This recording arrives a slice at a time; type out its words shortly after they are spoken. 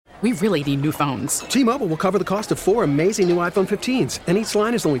We really need new phones. T-Mobile will cover the cost of 4 amazing new iPhone 15s, and each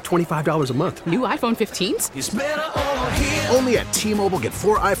line is only $25 a month. New iPhone 15s? It's better over here. Only at T-Mobile, get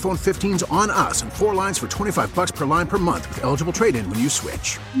 4 iPhone 15s on us and 4 lines for $25 per line per month with eligible trade-in when you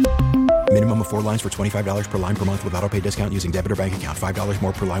switch. Minimum of 4 lines for $25 per line per month with autopay discount using debit or bank account. $5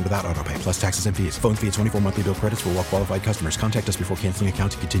 more per line without autopay, plus taxes and fees. Phone fee at 24 monthly bill credits for well-qualified customers. Contact us before canceling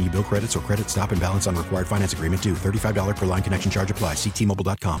account to continue bill credits or credit stop and balance on required finance agreement due. $35 per line connection charge applies. See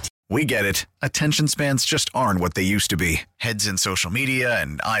T-Mobile.com. We get it. Attention spans just aren't what they used to be. Heads in social media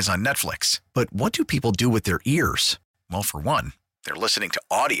and eyes on Netflix. But what do people do with their ears? Well, for one, they're listening to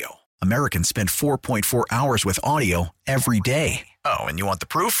audio. Americans spend 4.4 hours with audio every day. Oh, and you want the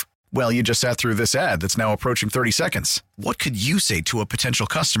proof? Well, you just sat through this ad that's now approaching 30 seconds. What could you say to a potential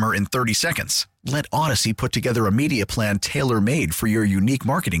customer in 30 seconds? Let Odyssey put together a media plan tailor-made for your unique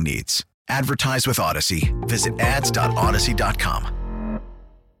marketing needs. Advertise with Odyssey. Visit ads.odyssey.com.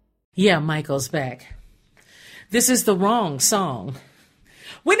 Yeah, Michael's back. This is the wrong song.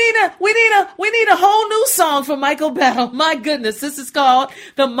 We need a whole new song for Michael Battle. My goodness, this is called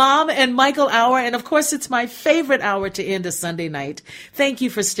the Mom and Michael Hour. And of course, it's my favorite hour to end a Sunday night. Thank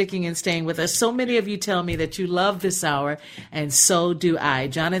you for sticking and staying with us. So many of you tell me that you love this hour, and so do I.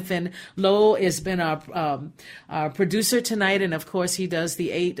 Jonathan Lowe has been our producer tonight. And of course, he does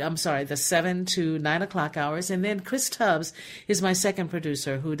the 7 to 9 o'clock hours. And then Chris Tubbs is my second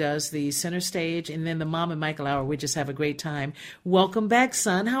producer who does the center stage. And then the Mom and Michael Hour. We just have a great time. Welcome back,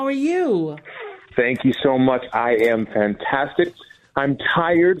 son. How are you? Thank you so much. I am fantastic. I'm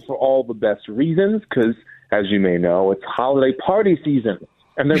tired for all the best reasons because, as you may know, it's holiday party season.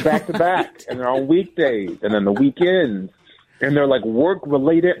 And they're back-to-back. And they're on weekdays and then the weekends. And they're like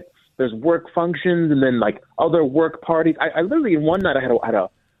work-related. There's work functions and then like other work parties. I literally, in one night, I had a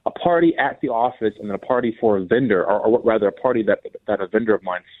party at the office and then a party for a vendor, or rather a party that a vendor of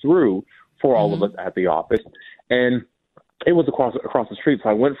mine threw for all of us at the office. And it was across the street. So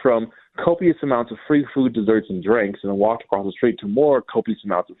I went from copious amounts of free food, desserts, and drinks, and then walked across the street to more copious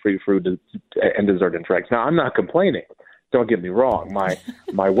amounts of free food and dessert and drinks. Now, I'm not complaining. Don't get me wrong. My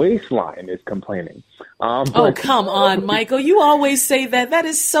waistline is complaining. Oh, come on, Michael. You always say that. That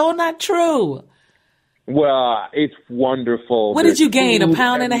is so not true. Well, it's wonderful. What did you gain, a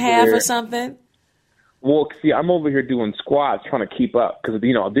pound and a half or something? Well, see, I'm over here doing squats trying to keep up because,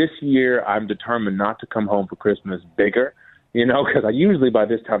 this year I'm determined not to come home for Christmas bigger. Because I usually by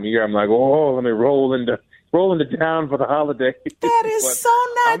this time of year I'm like, let me roll into town for the holidays. That is so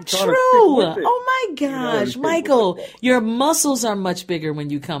not true. Oh my gosh, Michael, your muscles are much bigger when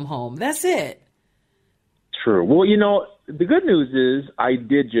you come home. That's it. True. Well, the good news is I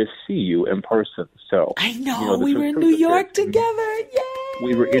did just see you in person. So I know we were in New York together. Yay!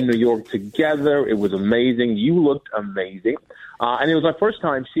 We were in New York together. It was amazing. You looked amazing. And it was my first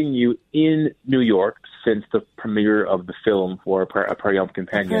time seeing you in New York since the premiere of the film for A Prairie Home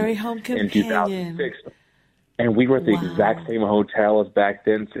Companion in 2006. And we were at the exact same hotel as back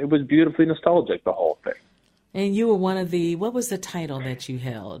then. So it was beautifully nostalgic, the whole thing. And you were one of what was the title that you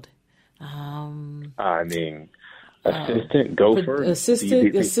held? Assistant gopher.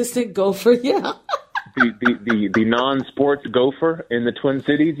 Assistant gopher, yeah. the non-sports gopher in the Twin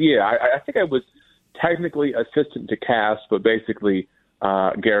Cities. Yeah, I think I was technically assistant to cast, but basically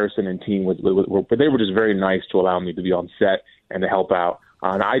Garrison and team they were just very nice to allow me to be on set and to help out.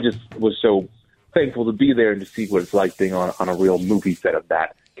 And I just was so thankful to be there and to see what it's like being on a real movie set of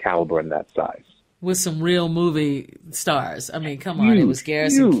that caliber and that size. With some real movie stars. I mean, come on. It was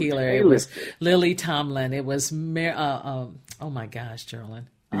Garrison Keillor. It was Lily Tomlin. It was, oh my gosh, Geraldine.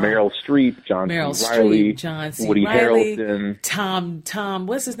 Meryl Streep, John C. Woody Harrelson. Tom,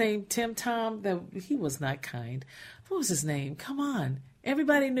 what's his name? Tom? He was not kind. What was his name? Come on.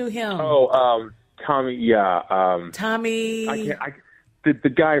 Everybody knew him. Oh, Tommy, yeah. Tommy. The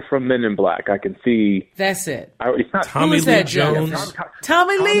guy from Men in Black, I can see. That's it. It's not Tommy Lee Jones.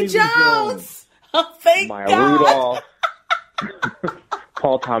 Tommy Lee Jones. Oh, thank Maya God. Rudolph.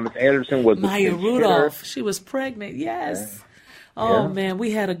 Paul Thomas Anderson was Maya Rudolph. She was pregnant. Yes. Yeah. Oh, man,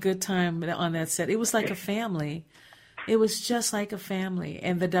 we had a good time on that set. It was like a family. It was just like a family.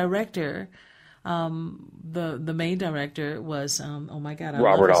 And the director, the main director was, oh, my God, I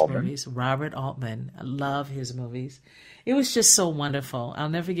love his movies. Robert Altman. I love his movies. It was just so wonderful. I'll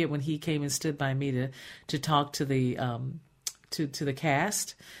never forget when he came and stood by me to talk to the to the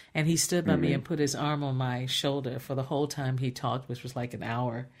cast And he stood by me and put his arm on my shoulder for the whole time he talked, which was like an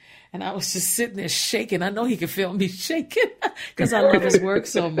hour. And I was just sitting there shaking. I know he could feel me shaking because I love his work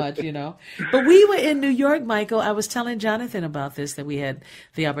so much, you know. But we were in New York, Michael. I was telling Jonathan about this, that we had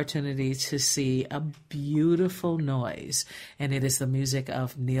the opportunity to see A Beautiful Noise. And it is the music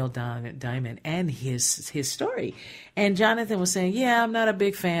of Neil Diamond and his story. And Jonathan was saying, yeah, I'm not a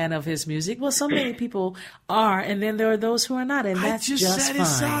big fan of his music. Well, so many people are, and then there are those who are not, and that's just said fine.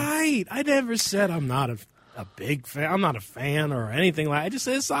 It's all right. I never said I'm not a big fan. I'm not a fan or anything like that. I just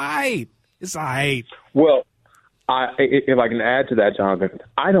said it's all right. It's all right. Well, if I can add to that, Jonathan,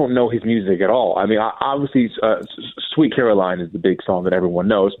 I don't know his music at all. I mean, obviously, Sweet Caroline is the big song that everyone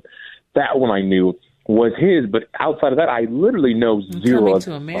knows. That one I knew was his, but outside of that, I literally know zero Coming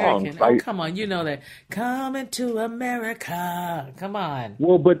to American. songs. Come on, you know that. Coming to America. Come on.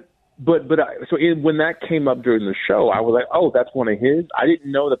 Well, when that came up during the show, I was like, oh, that's one of his. I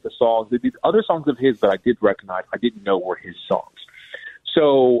didn't know that these other songs of his that I did recognize, I didn't know were his songs.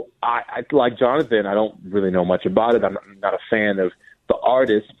 So I like Jonathan, I don't really know much about it. I'm not a fan of the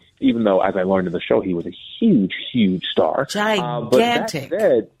artist, even though, as I learned in the show, he was a huge, huge star. Gigantic. But that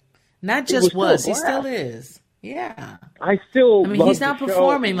said, not just was, he still is. Yeah. I mean, he's not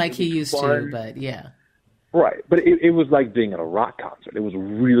performing like he used to, but yeah. Right, but it was like being at a rock concert. It was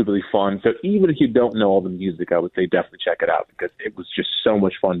really, really fun. So even if you don't know all the music, I would say definitely check it out because it was just so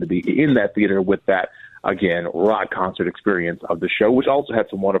much fun to be in that theater with that, again, rock concert experience of the show, which also had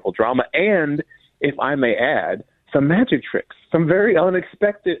some wonderful drama and, if I may add, some magic tricks, some very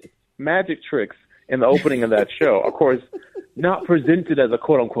unexpected magic tricks in the opening of that show. Of course, not presented as a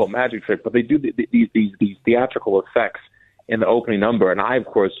quote-unquote magic trick, but they do these theatrical effects in the opening number, and I, of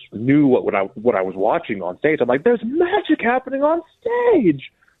course, knew what I was watching on stage. I'm like, there's magic happening on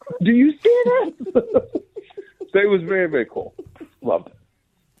stage. Do you see that? So it was very, very cool. Loved it.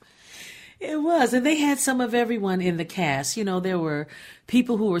 It was, and they had some of everyone in the cast. You know, there were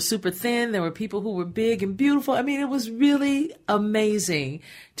people who were super thin. There were people who were big and beautiful. I mean, it was really amazing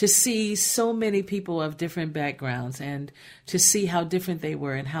to see so many people of different backgrounds and to see how different they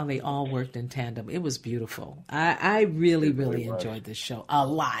were and how they all worked in tandem. It was beautiful. I really, really enjoyed this show a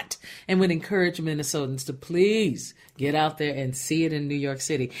lot and would encourage Minnesotans to please get out there and see it in New York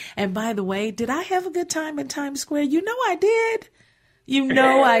City. And by the way, did I have a good time in Times Square? You know I did. You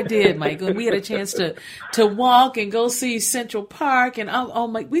know I did, Michael. We had a chance to walk and go see Central Park, and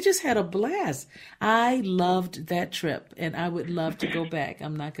we just had a blast. I loved that trip, and I would love to go back.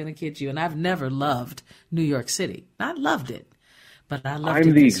 I'm not going to kid you, and I've never loved New York City. I loved it, but I loved it.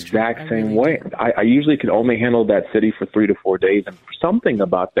 I'm the exact same way. I usually could only handle that city for 3 to 4 days, and something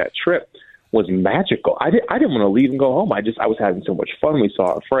about that trip was magical. I didn't want to leave and go home. I was having so much fun. We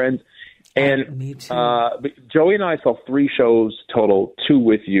saw our friends. And me too. Joey and I saw 3 shows total, 2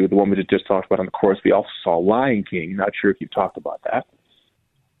 with you, the one we just talked about on the course. We also saw Lion King. Not sure if you've talked about that.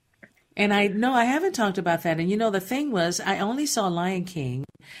 And I haven't talked about that. And you know, the thing was, I only saw Lion King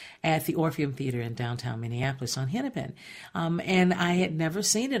at the Orpheum Theater in downtown Minneapolis on Hennepin. And I had never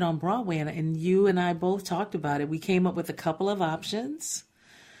seen it on Broadway. And you and I both talked about it. We came up with a couple of options.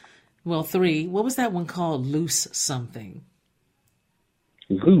 Well, 3. What was that one called? Loose something.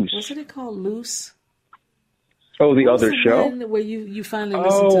 Loose. Wasn't it called Loose? Oh, the other show? Where you finally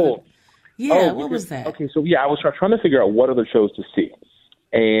listened to the... Yeah, what was that? Okay, so I was trying to figure out what other shows to see.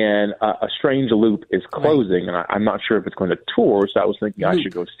 And A Strange Loop is closing, and I'm not sure if it's going to tour, so I was thinking I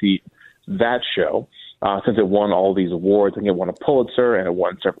should go see that show. Since it won all these awards. I think it won a Pulitzer, and it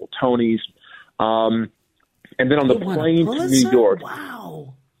won several Tonys. And then on the plane to New York...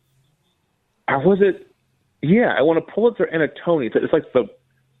 Wow. I won a Pulitzer and a Tony. It's like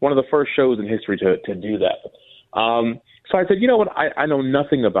one of the first shows in history to do that. So I said, you know what? I know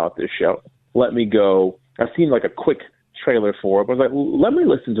nothing about this show. Let me go. I've seen like a quick trailer for it, but I was like, let me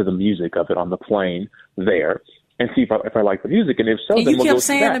listen to the music of it on the plane there and see if I like the music. And if so, and then you we'll kept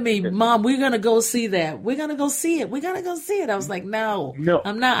saying to me, Mom, we're going to go see that. We're going to go see it. We're going to go see it. I was like, no,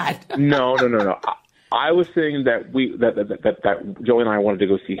 I'm not. No. I was saying that that Joey and I wanted to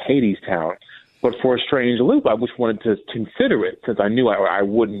go see Hadestown. But for A Strange Loop, I just wanted to consider it since I knew I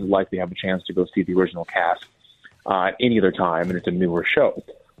wouldn't likely have a chance to go see the original cast any other time, and it's a newer show.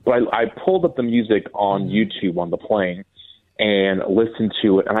 But I pulled up the music on YouTube on the plane and listened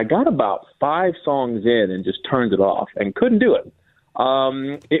to it, and I got about 5 songs in and just turned it off and couldn't do it.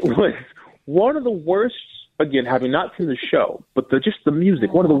 It was one of the worst, again, having not seen the show, but just the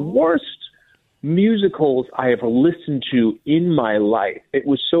music, one of the worst musicals I ever listened to in my life. It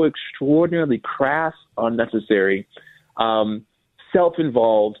was so extraordinarily crass, unnecessary,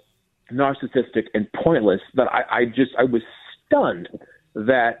 self-involved, narcissistic, and pointless that I was stunned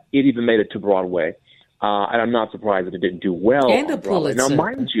that it even made it to Broadway. And I'm not surprised that it didn't do well. And the Pulitzer. Now,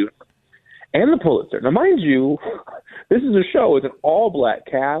 mind you, and the Pulitzer. Now, mind you, this is a show with an all-black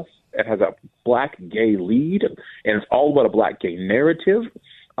cast. It has a black gay lead, and it's all about a black gay narrative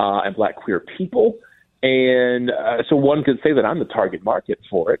and black queer people. And so one could say that I'm the target market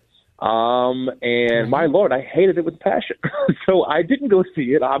for it. And my Lord, I hated it with passion. So I didn't go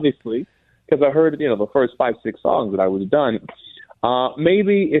see it, obviously, because I heard, the first 5-6 songs that I was done.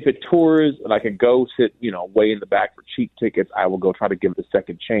 Maybe if it tours and I can go sit, way in the back for cheap tickets, I will go try to give it a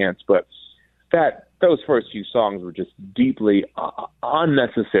second chance. But those first few songs were just deeply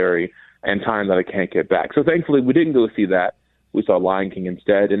unnecessary and time that I can't get back. So thankfully we didn't go see that. We saw Lion King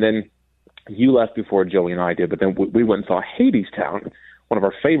instead. And then you left before Joey and I did, but then we went and saw Hadestown, one of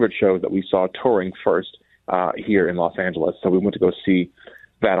our favorite shows that we saw touring first here in Los Angeles. So we went to go see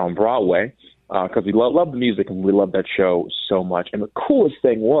that on Broadway because we love the music and we love that show so much. And the coolest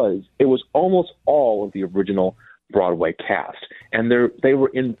thing was it was almost all of the original Broadway cast, and they were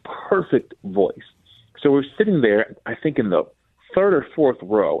in perfect voice. So we're sitting there, I think in the third or fourth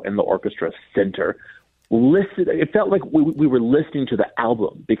row in the orchestra center, it felt like we were listening to the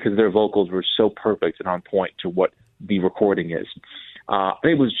album because their vocals were so perfect and on point to what the recording is.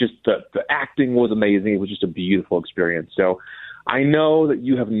 It was just the acting was amazing. It was just a beautiful experience. So I know that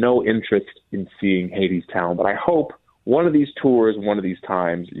you have no interest in seeing Hadestown, but I hope one of these tours, one of these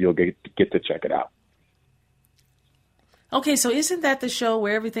times, you'll get to check it out. Okay, so isn't that the show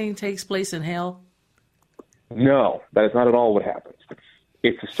where everything takes place in hell? No, that is not at all what happens.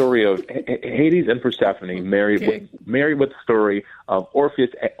 It's the story of Hades and Persephone married with the story of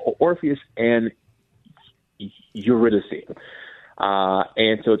Orpheus and Eurydice.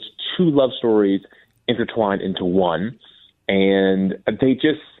 And so it's two love stories intertwined into one. And I think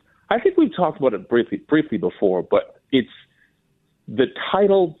we've talked about it briefly before, but the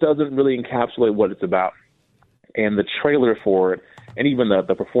title doesn't really encapsulate what it's about. And the trailer for it, and even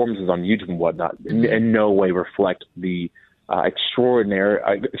the performances on YouTube and whatnot, in no way reflect the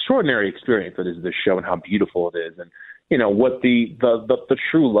extraordinary experience that is this show and how beautiful it is, and what the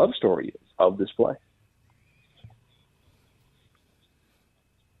true love story is of this play.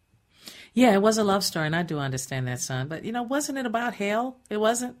 Yeah, it was a love story, and I do understand that, son. But wasn't it about hell? It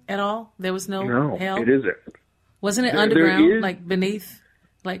wasn't at all. There was no hell. It isn't. Wasn't it underground, like beneath?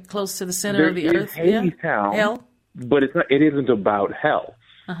 Like close to the center of the earth, Hadestown, hell. But it's not. It isn't about hell.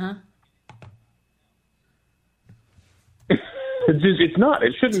 It's not.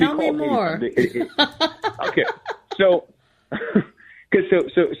 It shouldn't Tell be called. Me more. Okay, so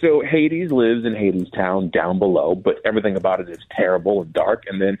Hades lives in Hadestown down below, but everything about it is terrible and dark.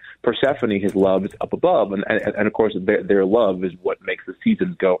 And then Persephone, his love, is up above, and of course their love is what makes the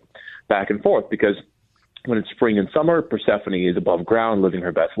seasons go back and forth because. When it's spring and summer, Persephone is above ground, living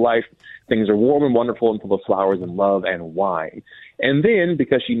her best life. Things are warm and wonderful and full of flowers and love and wine. And then,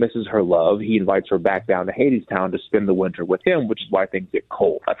 because she misses her love, he invites her back down to Hadestown to spend the winter with him, which is why things get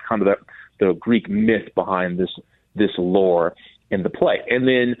cold. That's kind of the Greek myth behind this lore in the play. And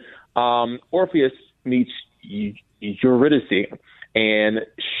then Orpheus meets Eurydice, and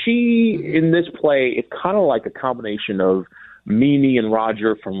she, in this play, it's kind of like a combination of Mimi and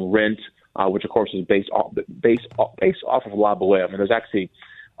Roger from Rent, which, of course, is based off of La Boheme. And there's actually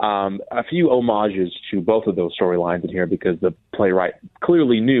a few homages to both of those storylines in here because the playwright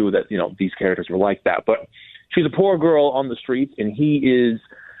clearly knew that, these characters were like that. But she's a poor girl on the streets, and he is,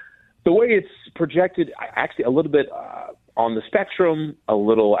 the way it's projected, actually a little bit on the spectrum, a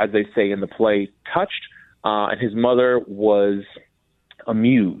little, as they say in the play, touched. And his mother was a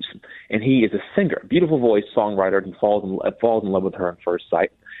muse, and he is a singer, beautiful voice, songwriter, and he falls in love with her at first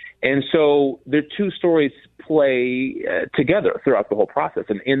sight. And so their two stories play together throughout the whole process.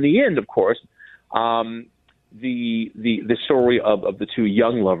 And in the end, of course, the story of the two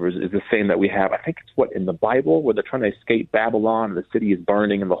young lovers is the same that we have. I think it's in the Bible where they're trying to escape Babylon and the city is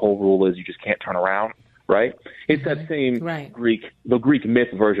burning and the whole rule is you just can't turn around, right? It's that same Greek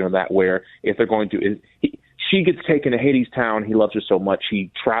myth version of that where if they're going to she gets taken to Hadestown. He loves her so much he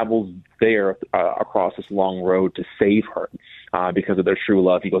travels there across this long road to save her because of their true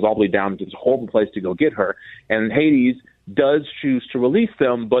love. He goes all the way down to this horrible place to go get her. And Hades does choose to release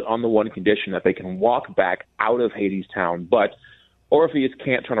them, but on the one condition that they can walk back out of Hadestown. But Orpheus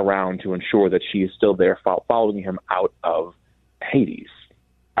can't turn around to ensure that she is still there following him out of Hades.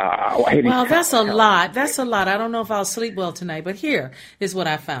 Well, that's a lot. That's a lot. I don't know if I'll sleep well tonight, but here is what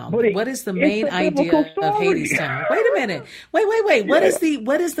I found. What is the main idea of Hadestown? Wait a minute. Wait. What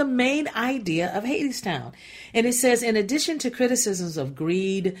is the main idea of Hadestown? And it says, in addition to criticisms of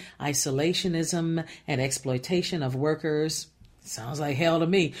greed, isolationism, and exploitation of workers, Sounds like hell to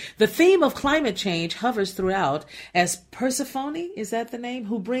me. The theme of climate change hovers throughout as Persephone, is that the name,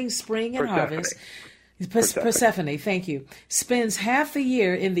 who brings spring and harvest. Persephone, thank you, spends half the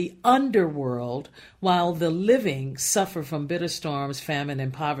year in the underworld while the living suffer from bitter storms, famine,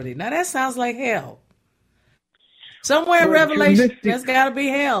 and poverty. Now that sounds like hell. Somewhere in Revelation, there's got to be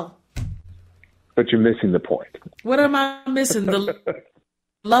hell. But you're missing the point. What am I missing? The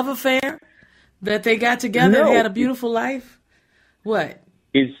love affair that they got together and had a beautiful life? What?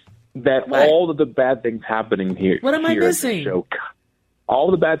 Is that all of the bad things happening here? What am I missing? All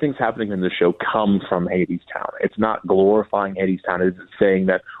the bad things happening in the show come from Hadestown. It's not glorifying Hadestown. It's saying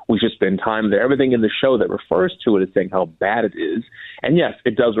that we should spend time there. Everything in the show that refers to it is saying how bad it is. And yes,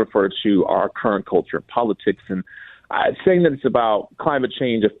 it does refer to our current culture of politics. And saying that it's about climate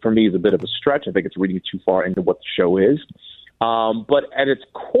change, for me, is a bit of a stretch. I think it's reading too far into what the show is. But at its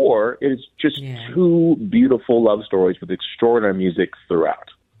core, it is just two beautiful love stories with extraordinary music throughout.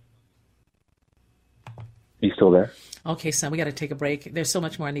 You still there? Okay, son, we got to take a break. There's so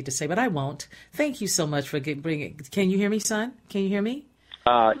much more I need to say, but I won't. Thank you so much for bringing it. Can you hear me, son? Can you hear me?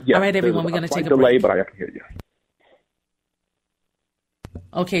 Yeah. All right, everyone, we're going to take a delay, break. But I can hear you.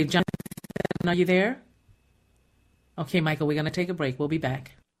 Okay, Jonathan, are you there? Okay, Michael, we're going to take a break. We'll be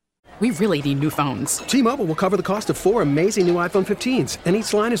back. We really need new phones. T-Mobile will cover the cost of 4 amazing new iPhone 15s, and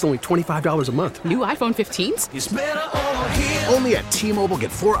each line is only $25 a month. New iPhone 15s? It's better over here. Only at T-Mobile,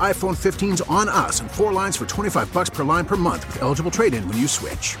 get 4 iPhone 15s on us and 4 lines for $25 per line per month with eligible trade-in when you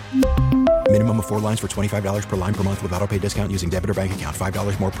switch. Minimum of 4 lines for $25 per line per month with autopay discount using debit or bank account.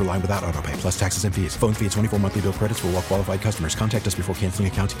 $5 more per line without autopay, plus taxes and fees. Phone fee at 24 monthly bill credits for well-qualified customers. Contact us before canceling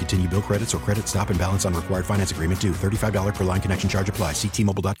account to continue bill credits or credit stop and balance on required finance agreement due. $35 per line connection charge applies. See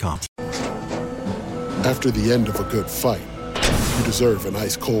T-Mobile.com. After the end of a good fight, you deserve an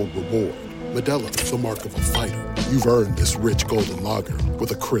ice-cold reward. Modelo is the mark of a fighter. You've earned this rich golden lager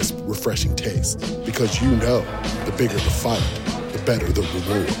with a crisp, refreshing taste. Because you know, the bigger the fight, the better the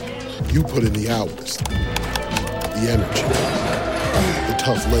reward. You put in the hours, the energy, the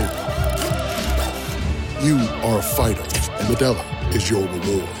tough labor. You are a fighter, and Modelo is your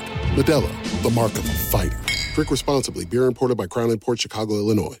reward. Modelo, the mark of a fighter. Drink responsibly. Beer imported by Crown Imports, Chicago,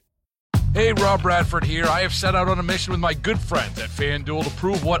 Illinois. Hey, Rob Bradford here. I have set out on a mission with my good friends at FanDuel to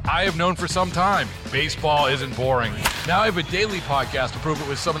prove what I have known for some time. Baseball isn't boring. Now I have a daily podcast to prove it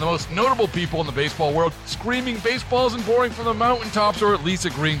with some of the most notable people in the baseball world, screaming baseball isn't boring from the mountaintops, or at least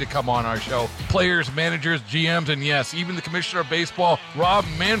agreeing to come on our show. Players, managers, GMs, and yes, even the commissioner of baseball, Rob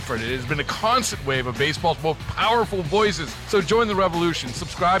Manfred. It has been a constant wave of baseball's most powerful voices. So join the revolution.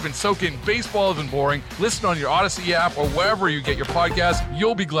 Subscribe and soak in Baseball Isn't Boring. Listen on your Odyssey app or wherever you get your podcast.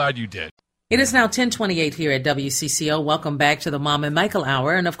 You'll be glad you did. It is now 10:28 here at WCCO. Welcome back to the Mom and Michael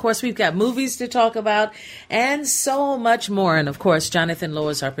Hour. And, of course, we've got movies to talk about and so much more. And, of course, Jonathan Lowe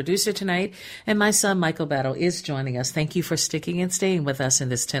is our producer tonight. And my son, Michael Battle, is joining us. Thank you for sticking and staying with us in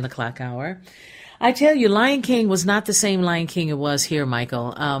this 10 o'clock hour. I tell you, Lion King was not the same Lion King it was here,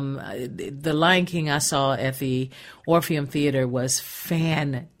 Michael. The Lion King I saw at the Orpheum Theater was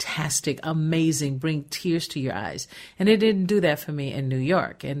fantastic, amazing, bring tears to your eyes. And it didn't do that for me in New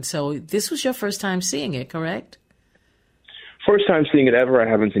York. And so this was your first time seeing it, correct? First time seeing it ever. I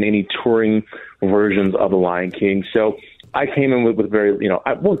haven't seen any touring versions of The Lion King. So I came in with very,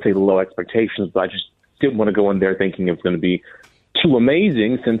 I won't say low expectations, but I just didn't want to go in there thinking it was going to be too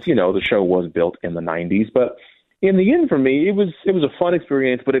amazing since, the show was built in the 90s. But in the end, for me, it was a fun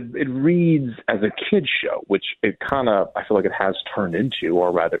experience, but it reads as a kid's show, which it kind of, I feel like it has turned into,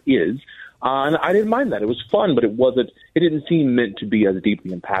 or rather is. And I didn't mind that. It was fun, but it didn't seem meant to be as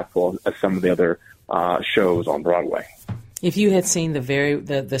deeply impactful as some of the other shows on Broadway. If you had seen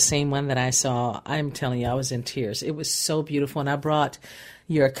the same one that I saw, I'm telling you, I was in tears. It was so beautiful. And I brought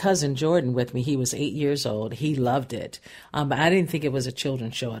your cousin Jordan with me. He was 8 years old. He loved it. But I didn't think it was a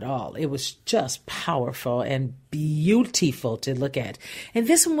children's show at all. It was just powerful and beautiful to look at. And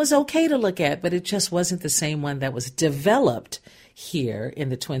this one was okay to look at, but it just wasn't the same one that was developed here in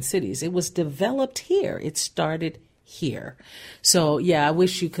the Twin Cities. It was developed here. It started here. So, yeah, I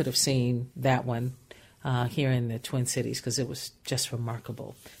wish you could have seen that one here in the Twin Cities, because it was just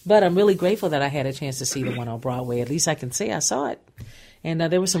remarkable. But I'm really grateful that I had a chance to see the one on Broadway. At least I can say I saw it. And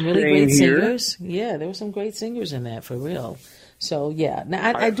there were some really great singers. Yeah, there were some great singers in that, for real. So, yeah.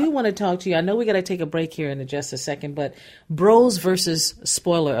 Now, I do want to talk to you. I know we got to take a break here in just a second, but Bros versus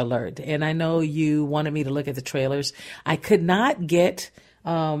Spoiler Alert. And I know you wanted me to look at the trailers. I could not get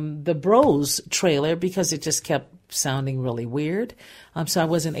the Bros trailer because it just kept sounding really weird. So I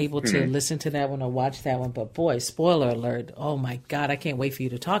wasn't able to listen to that one or watch that one. But boy, spoiler alert. Oh my God, I can't wait for you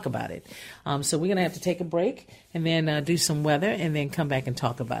to talk about it. So we're going to have to take a break and then do some weather and then come back and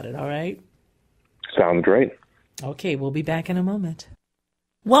talk about it. All right? Sounds great. Okay, we'll be back in a moment.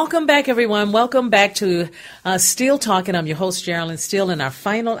 Welcome back, everyone. Welcome back to Steele Talking. I'm your host, Geraldine Steele, in our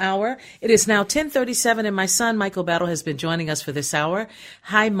final hour. It is now 10:37, and my son, Michael Battle, has been joining us for this hour.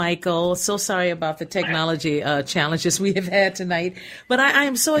 Hi, Michael. So sorry about the technology challenges we have had tonight, but I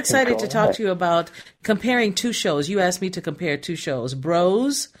am so excited to talk to you about comparing two shows. You asked me to compare two shows,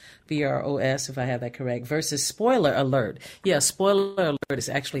 Bros, BROS, if I have that correct, versus Spoiler Alert. Yeah, Spoiler Alert is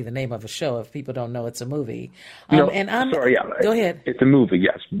actually the name of a show. If people don't know, it's a movie. Go ahead. It's a movie,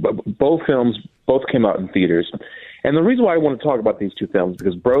 yes. Both films, both came out in theaters. And the reason why I want to talk about these two films is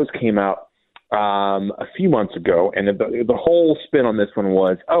because Bros came out a few months ago, and the whole spin on this one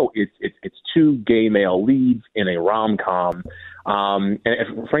was, it's two gay male leads in a rom-com, and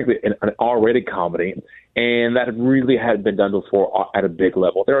frankly, an R-rated comedy. And that really had been done before at a big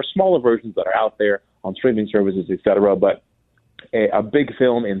level. There are smaller versions that are out there on streaming services, et cetera, but a big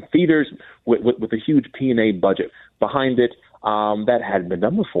film in theaters with a huge P&A budget behind it, that hadn't been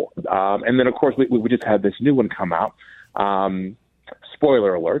done before. And then, of course, we just had this new one come out,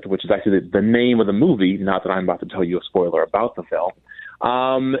 Spoiler Alert, which is actually the name of the movie, not that I'm about to tell you a spoiler about the film.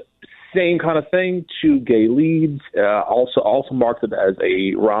 Same kind of thing, two gay leads, also marketed as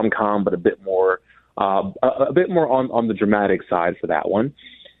a rom-com, but a bit more on the dramatic side for that one.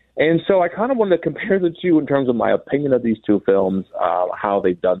 And so I kind of wanted to compare the two in terms of my opinion of these two films, how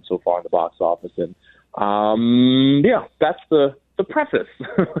they've done so far in the box office. And that's the preface.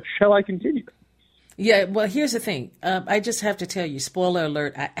 Shall I continue? Yeah, well, here's the thing. I just have to tell you, spoiler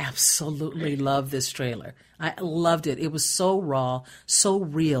alert, I absolutely love this trailer. I loved it. It was so raw, so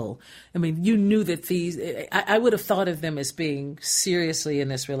real. I mean, you knew that I would have thought of them as being seriously in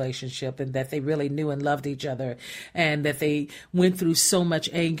this relationship and that they really knew and loved each other and that they went through so much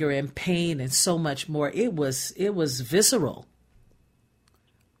anger and pain and so much more. It was visceral.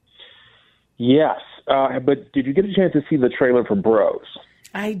 Yes, but did you get a chance to see the trailer for Bros?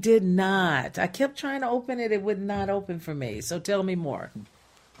 I did not. I kept trying to open it. It would not open for me. So tell me more.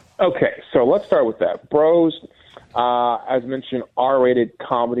 Okay, so let's start with that. Bros, as mentioned, R-rated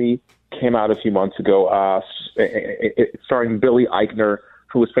comedy, came out a few months ago, starring Billy Eichner,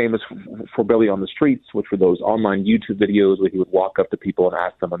 who was famous for Billy on the Streets, which were those online YouTube videos where he would walk up to people and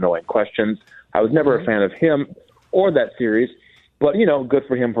ask them annoying questions. I was never a fan of him or that series, but, good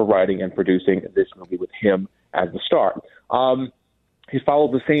for him for writing and producing this movie with him as the star. He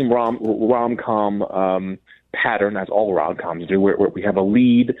followed the same rom-com pattern as all rom-coms do, where we have a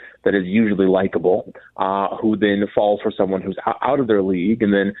lead that is usually likable, who then falls for someone who's out of their league,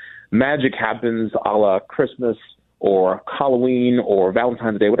 and then magic happens a la Christmas or Halloween or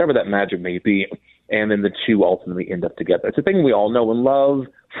Valentine's Day, whatever that magic may be, and then the two ultimately end up together. It's a thing we all know and love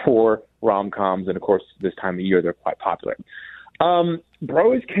for rom-coms, and of course, this time of year, they're quite popular.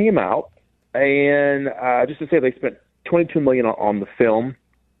 Bros came out, and just to say, they spent $22 million on the film.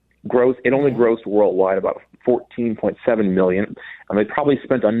 It only grossed worldwide about $14.7 million, and they probably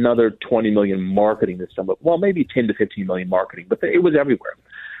spent another $20 million marketing this film. Well, maybe $10 to $15 million marketing, but it was everywhere.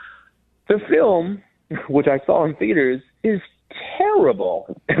 The film, which I saw in theaters, is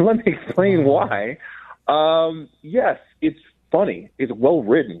terrible, and let me explain why. Yes, it's funny. It's well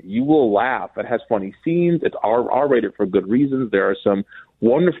written. You will laugh. It has funny scenes. It's R-rated for good reasons. There are some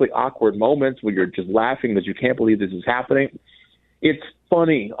wonderfully awkward moments where you're just laughing that you can't believe this is happening. It's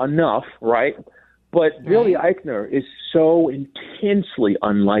funny enough, right? But Billy Eichner is so intensely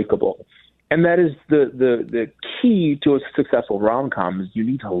unlikable. And that is the key to a successful rom-com is you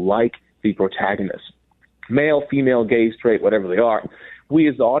need to like the protagonist. Male, female, gay, straight, whatever they are. We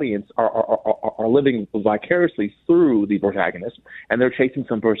as the audience are living vicariously through the protagonist, and they're chasing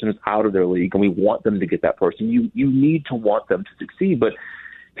some person who's out of their league, and we want them to get that person. You need to want them to succeed, but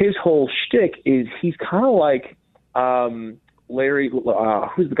his whole shtick is he's kind of like Larry,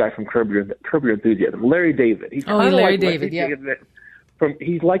 who's the guy from Curb Your Enthusiasm? Larry David. He's kind of Larry like David, yeah.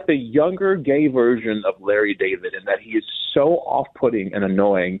 He's like the younger gay version of Larry David in that he is so off-putting and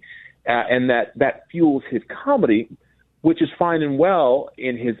annoying, and that fuels his comedy, which is fine and well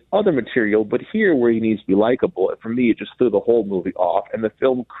in his other material, but here where he needs to be likable, for me, it just threw the whole movie off, and the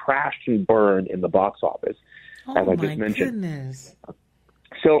film crashed and burned in the box office, as I just mentioned. Goodness.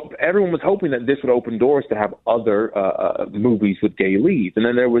 So everyone was hoping that this would open doors to have other movies with gay leads, and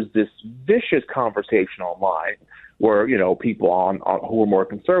then there was this vicious conversation online where, you know, people on who were more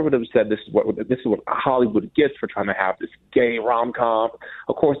conservative said this is what Hollywood gets for trying to have this gay rom-com.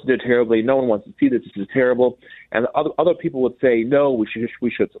 Of course, it did terribly. No one wants to see this. This is terrible. And other people would say, no, we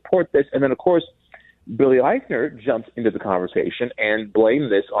should support this. And then, of course, Billy Eichner jumps into the conversation and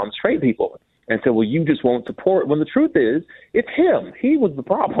blamed this on straight people and said, well, you just won't support, when the truth is, it's him. He was the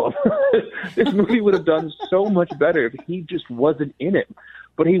problem. This movie would have done so much better if he just wasn't in it.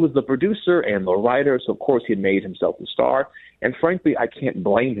 But he was the producer and the writer, so of course he had made himself the star. And frankly, I can't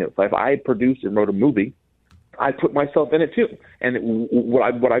blame him. If I had produced and wrote a movie, I'd put myself in it too. And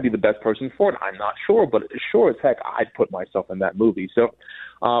would I be the best person for it? I'm not sure, but sure as heck, I'd put myself in that movie. So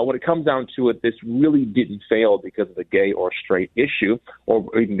when it comes down to it, this really didn't fail because of the gay or straight issue,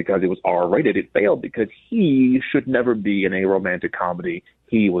 or even because it was R-rated. It failed because he should never be in a romantic comedy.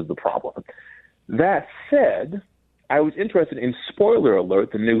 He was the problem. That said, I was interested in Spoiler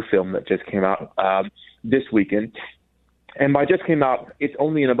Alert, the new film that just came out this weekend. And by just came out, it's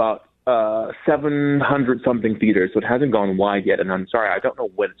only in about 700-something theaters, so it hasn't gone wide yet. And I'm sorry, I don't know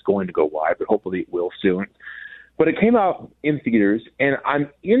when it's going to go wide, but hopefully it will soon. But it came out in theaters, and I'm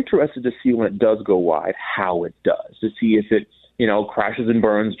interested to see when it does go wide how it does, to see if it, you know, crashes and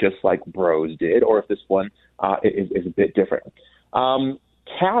burns just like Bros did, or if this one is a bit different.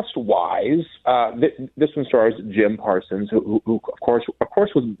 Cast-wise, this one stars Jim Parsons, who of course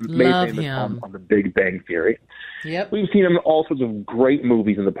was made famous on The Big Bang Theory. Yep. We've seen him in all sorts of great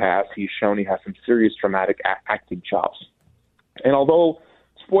movies in the past. He's shown he has some serious dramatic acting chops. And although,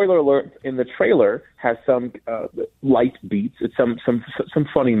 spoiler alert, in the trailer has some light beats, it's some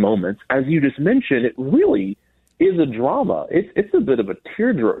funny moments, as you just mentioned, it really is a drama. It's a bit of a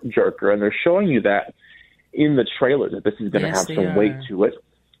tearjerker, and they're showing you that in the trailer, that this is going to have some weight to it.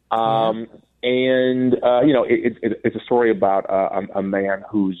 And, you know, it's a story about a man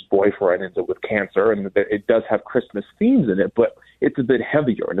whose boyfriend ends up with cancer, and it does have Christmas themes in it, but it's a bit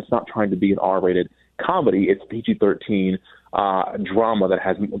heavier, and it's not trying to be an R-rated comedy. It's PG-13 drama that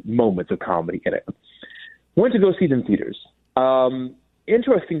has moments of comedy in it. Went to go see it in theaters.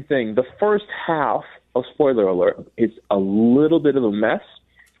 Interesting thing, the first half of Spoiler Alert is a little bit of a mess.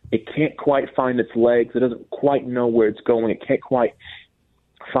 It can't quite find its legs. It doesn't quite know where it's going. It can't quite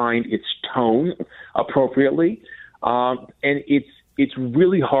find its tone appropriately. And it's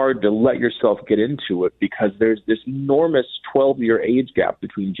really hard to let yourself get into it because there's this enormous 12-year age gap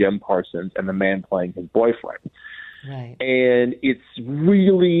between Jim Parsons and the man playing his boyfriend. Right. And it's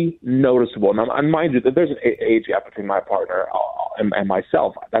really noticeable. Now, mind you, that there's an age gap between my partner and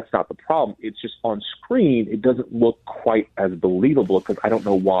myself. That's not the problem. It's just on screen, it doesn't look quite as believable because I don't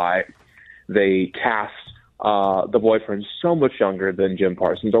know why they cast the boyfriend so much younger than Jim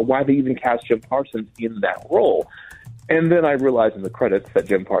Parsons, or why they even cast Jim Parsons in that role. And then I realized in the credits that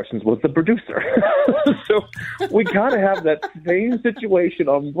Jim Parsons was the producer. So we kind of have that same situation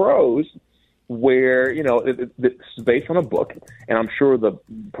on Bros, where, you know, it's based on a book, and I'm sure the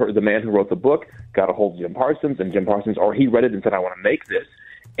man who wrote the book got a hold of Jim Parsons, and Jim Parsons, or he read it and said, I want to make this,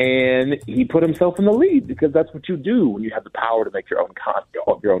 and he put himself in the lead, because that's what you do when you have the power to make your own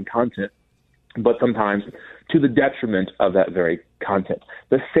content, but sometimes to the detriment of that very content.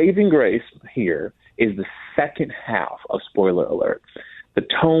 The saving grace here is the second half of Spoiler Alert. The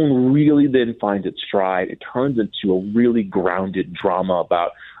tone really then finds its stride. It turns into a really grounded drama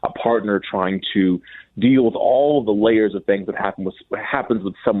about a partner trying to deal with all the layers of things that happens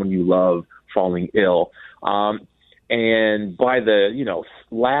with someone you love falling ill. And by the, you know,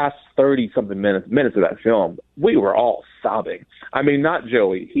 last 30-something minutes of that film, we were all sobbing. I mean, not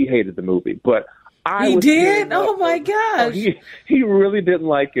Joey. He hated the movie, but He did? Oh, my gosh. He really didn't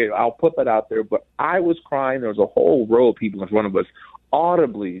like it. I'll put that out there. But I was crying. There was a whole row of people in front of us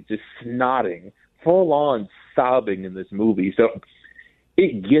audibly just snotting, full-on sobbing in this movie. So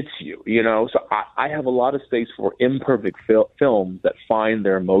it gets you, you know. So I have a lot of space for imperfect films that find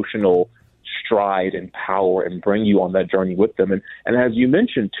their emotional stride and power and bring you on that journey with them. And as you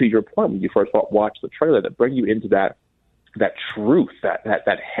mentioned, to your point, when you first watched the trailer, that bring you into that truth,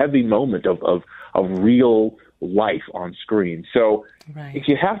 that heavy moment of real life on screen. So If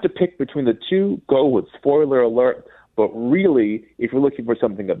you have to pick between the two, go with Spoiler Alert. But really, if you're looking for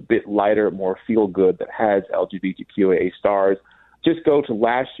something a bit lighter, more feel-good, that has LGBTQIA stars, just go to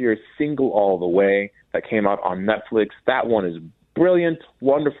last year's Single All the Way that came out on Netflix. That one is brilliant,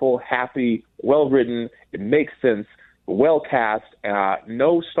 wonderful, happy, well-written. It makes sense, well cast.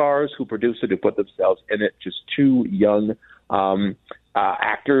 No stars who produced it, who put themselves in it. Just two young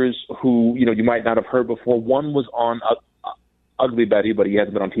actors who, you know, you might not have heard before. One was on Ugly Betty, but he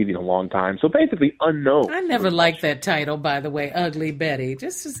hasn't been on TV in a long time. So basically unknown. I never liked that title, by the way, Ugly Betty.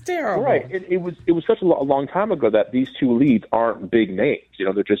 This is terrible. Right. It was such a long time ago that these two leads aren't big names.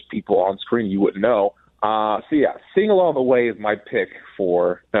 They're just people on screen you wouldn't know. So yeah, Sing Along the Way is my pick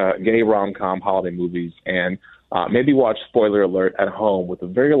for gay rom-com holiday movies, and maybe watch Spoiler Alert at home with a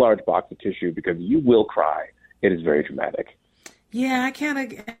very large box of tissue because you will cry. It is very dramatic. Yeah, I kind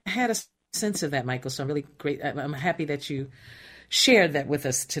of had a sense of that, Michael, so I'm really great. I'm happy that you shared that with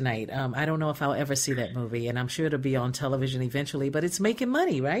us tonight. I don't know if I'll ever see that movie, and I'm sure it'll be on television eventually, but it's making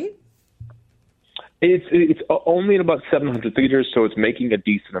money, right? It's only in about 700 theaters, so it's making a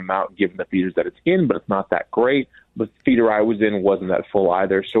decent amount given the theaters that it's in, but it's not that great. The theater I was in wasn't that full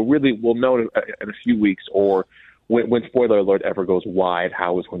either, so really we'll know in a few weeks or when Spoiler Alert ever goes wide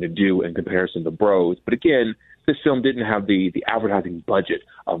how it's going to do in comparison to Bros. But again, this film didn't have the advertising budget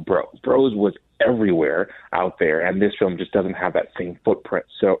of Bros. Bros was everywhere out there, and this film just doesn't have that same footprint.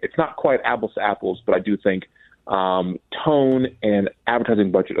 So it's not quite apples to apples, but I do think tone and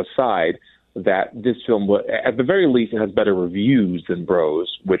advertising budget aside, that this film, at the very least, it has better reviews than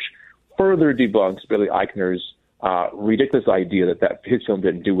Bros, which further debunks Billy Eichner's ridiculous idea that his film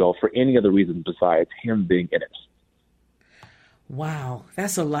didn't do well for any other reason besides him being in it. Wow,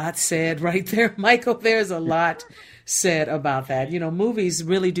 that's a lot said right there, Michael. There's a lot said about that. Movies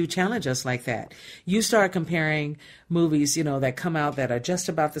really do challenge us like that. You start comparing movies, that come out that are just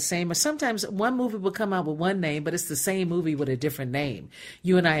about the same, or sometimes one movie will come out with one name, but it's the same movie with a different name.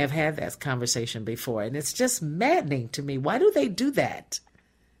 You and I have had that conversation before, and it's just maddening to me. Why do they do that?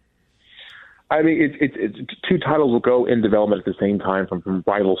 I mean, it's two titles will go in development at the same time from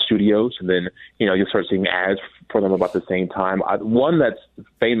rival studios, and then you'll start seeing ads for them about the same time. One that's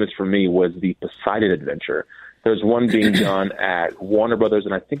famous for me was the Poseidon Adventure. There's one being done at Warner Brothers,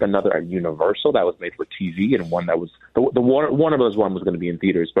 and I think another at Universal that was made for TV, and one that was the Warner Brothers one was going to be in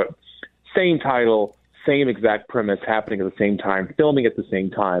theaters, but same title, same exact premise, happening at the same time, filming at the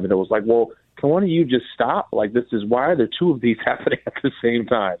same time, and it was like, well, can one of you just stop? Like, why are there two of these happening at the same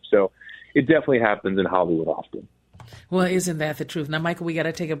time? So. It definitely happens in Hollywood often. Well, isn't that the truth? Now, Michael, we got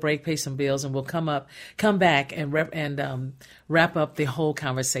to take a break, pay some bills, and we'll come back and wrap up the whole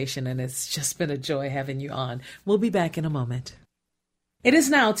conversation. And it's just been a joy having you on. We'll be back in a moment. It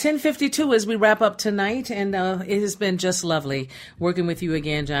is now 10:52 as we wrap up tonight, and it has been just lovely working with you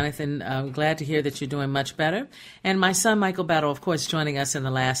again, Jonathan. I'm glad to hear that you're doing much better. And my son, Michael Battle, of course, joining us in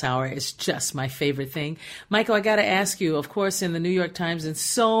the last hour is just my favorite thing. Michael, I got to ask you, of course, in the New York Times and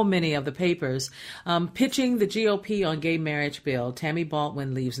so many of the papers, pitching the GOP on gay marriage bill, Tammy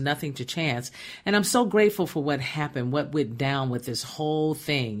Baldwin leaves nothing to chance. And I'm so grateful for what happened, what went down with this whole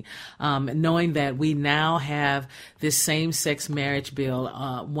thing, knowing that we now have this same-sex marriage bill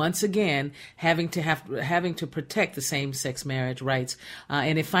once again having to protect the same-sex marriage rights,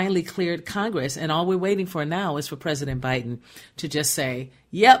 and it finally cleared Congress. And all we're waiting for now is for President Biden to just say,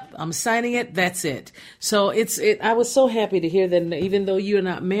 "Yep, I'm signing it. That's it." So I was so happy to hear that. Even though you're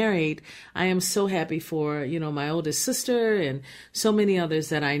not married, I am so happy for my oldest sister and so many others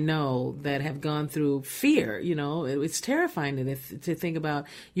that I know that have gone through fear. It's terrifying to think about.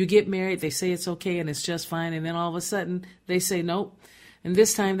 You get married, they say it's okay and it's just fine, and then all of a sudden they say nope. And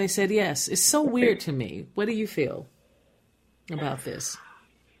this time they said yes. It's so weird to me. What do you feel about this?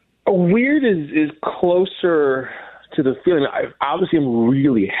 Weird is closer to the feeling. I obviously am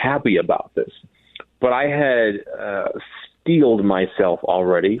really happy about this, but I had steeled myself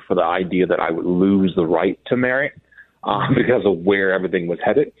already for the idea that I would lose the right to marry because of where everything was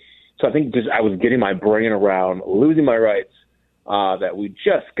headed. So I think I was getting my brain around losing my rights that we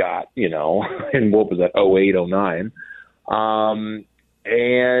just got, in what was that, 08, 09.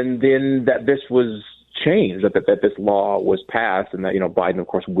 And then that this was changed, that this law was passed, and that Biden, of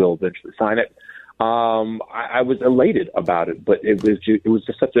course, will eventually sign it. I was elated about it, but it was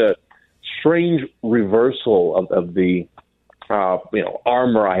just such a strange reversal of the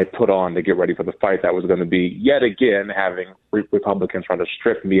armor I had put on to get ready for the fight that was going to be yet again having Republicans trying to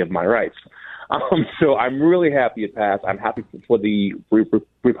strip me of my rights. So I'm really happy it passed. I'm happy for the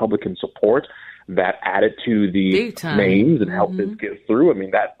Republican support that added to the names and helped us get through. I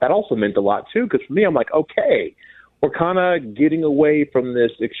mean, that also meant a lot, too, because for me, I'm like, okay, we're kind of getting away from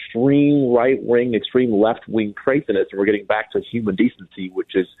this extreme right-wing, extreme left-wing craziness, and we're getting back to human decency,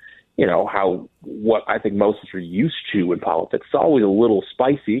 which is, what I think most of us are used to in politics. It's always a little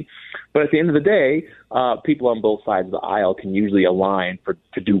spicy, but at the end of the day, people on both sides of the aisle can usually align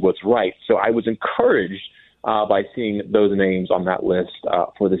to do what's right. So I was encouraged by seeing those names on that list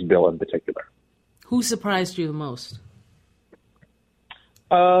for this bill in particular. Who surprised you the most?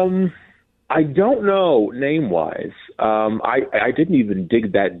 I I don't know name-wise. I didn't even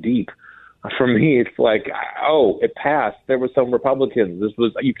dig that deep. For me, it's like, it passed. There were some Republicans.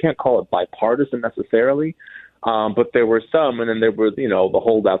 You can't call it bipartisan necessarily, but there were some, and then there were, the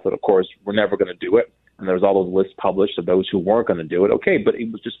holdouts that, of course, were never going to do it. And there was all those lists published of those who weren't going to do it. Okay, but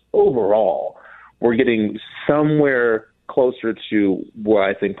it was just overall, we're getting somewhere closer to where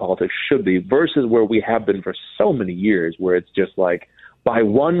I think politics should be versus where we have been for so many years, where it's just like, by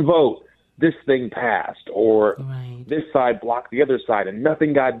one vote, this thing passed, or this side blocked the other side and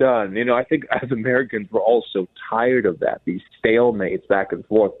nothing got done. I think as Americans, we're all so tired of that, these stalemates back and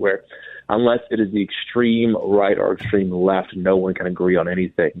forth where unless it is the extreme right or extreme left, no one can agree on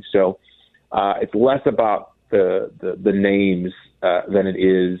anything. So it's less about the names than it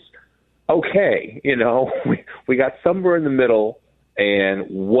is, okay, we got somewhere in the middle, and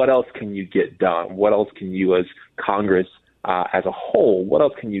what else can you get done? What else can you as Congress as a whole, what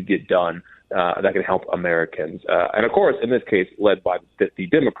else can you get done that can help Americans? And, of course, in this case, led by the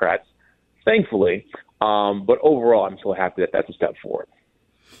Democrats, thankfully. But overall, I'm so happy that that's a step forward.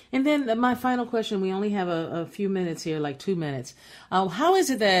 And then my final question, we only have a few minutes here, like 2 minutes. How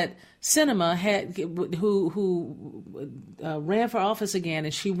is it that Sinema, who ran for office again,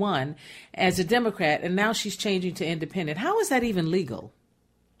 and she won as a Democrat, and now she's changing to independent, how is that even legal?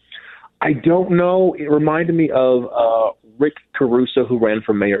 I don't know. It reminded me of Rick Caruso, who ran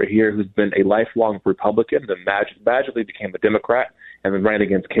for mayor here, who's been a lifelong Republican, then magically became a Democrat, and then ran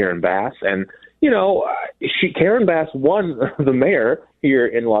against Karen Bass. And, Karen Bass won the mayor here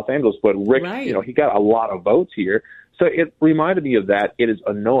in Los Angeles, but Rick, he got a lot of votes here. So it reminded me of that. It is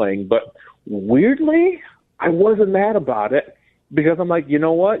annoying, but weirdly, I wasn't mad about it. Because I'm like, you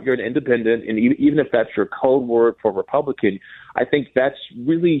know what? You're an independent, and even if that's your code word for Republican, I think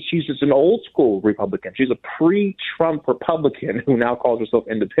she's just an old school Republican. She's a pre-Trump Republican who now calls herself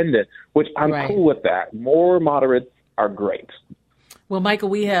independent, which I'm cool with that. More moderates are great. Well, Michael,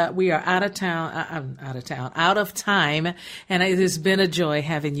 we are out of time, and it has been a joy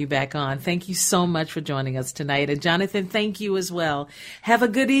having you back on. Thank you so much for joining us tonight. And Jonathan, thank you as well. Have a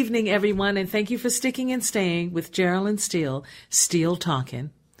good evening, everyone, and thank you for sticking and staying with Geraldine Steele, Steele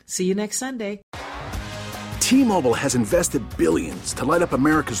Talkin'. See you next Sunday. T-Mobile has invested billions to light up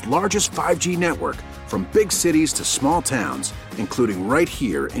America's largest 5G network, from big cities to small towns, including right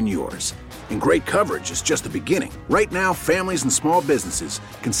here in yours. And great coverage is just the beginning. Right now, families and small businesses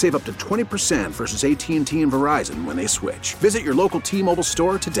can save up to 20% versus AT&T and Verizon when they switch. Visit your local T-Mobile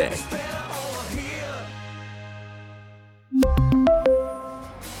store today.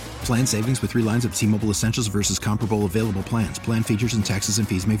 Plan savings with 3 lines of T-Mobile Essentials versus comparable available plans. Plan features and taxes and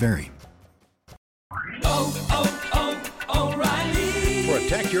fees may vary.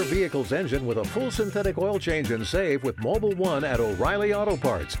 Protect your vehicle's engine with a full synthetic oil change and save with Mobil 1 at O'Reilly Auto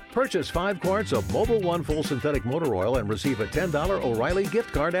Parts. Purchase 5 quarts of Mobil 1 full synthetic motor oil and receive a $10 O'Reilly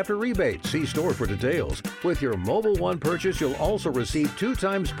gift card after rebate. See store for details. With your Mobil 1 purchase, you'll also receive 2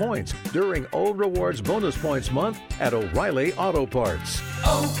 times points during O Rewards Bonus Points Month at O'Reilly Auto Parts.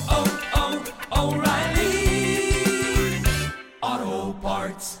 O'Reilly Auto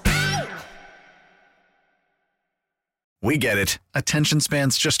Parts. We get it. Attention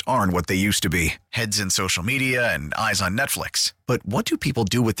spans just aren't what they used to be. Heads in social media and eyes on Netflix. But what do people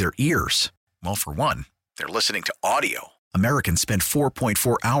do with their ears? Well, for one, they're listening to audio. Americans spend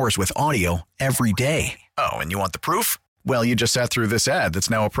 4.4 hours with audio every day. Oh, and you want the proof? Well, you just sat through this ad that's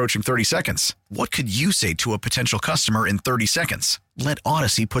now approaching 30 seconds. What could you say to a potential customer in 30 seconds? Let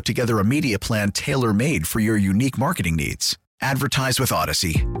Odyssey put together a media plan tailor-made for your unique marketing needs. Advertise with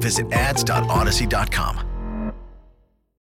Odyssey. Visit ads.odyssey.com.